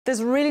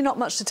There's really not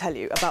much to tell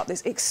you about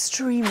this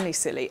extremely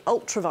silly,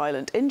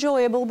 ultra-violent,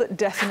 enjoyable but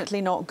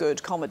definitely not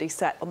good comedy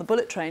set on the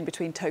bullet train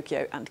between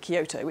Tokyo and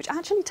Kyoto, which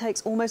actually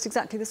takes almost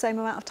exactly the same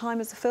amount of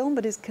time as the film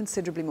but is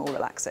considerably more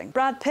relaxing.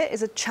 Brad Pitt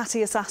is a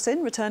chatty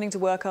assassin returning to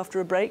work after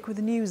a break with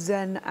a new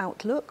Zen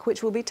outlook,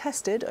 which will be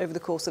tested over the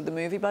course of the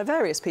movie by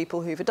various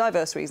people who, for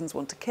diverse reasons,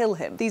 want to kill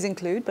him. These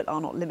include, but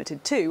are not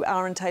limited to,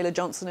 Aaron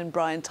Taylor-Johnson and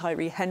Brian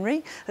Tyree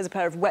Henry as a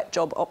pair of wet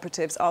job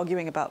operatives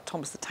arguing about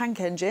Thomas the Tank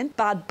Engine,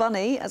 Bad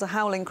Bunny as a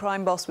howling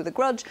crime boss with a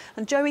grudge,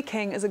 and Joey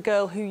King as a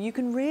girl who you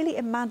can really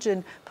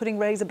imagine putting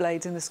razor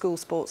blades in the school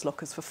sports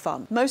lockers for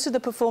fun. Most of the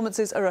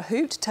performances are a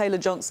hoot.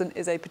 Taylor-Johnson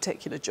is a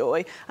particular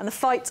joy, and the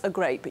fights are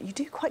great, but you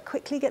do quite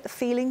quickly get the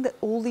feeling that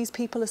all these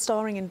people are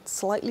starring in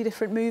slightly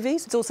different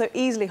movies. It's also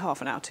easily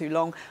half an hour too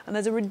long, and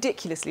there's a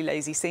ridiculously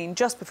lazy scene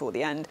just before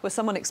the end where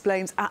someone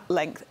explains at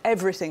length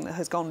everything that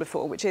has gone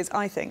before, which is,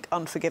 I think,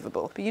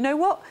 unforgivable. But you know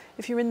what?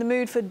 If you're in the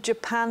mood for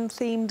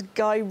Japan-themed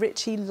Guy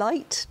Ritchie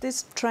light,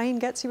 this train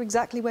gets you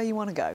exactly where you want to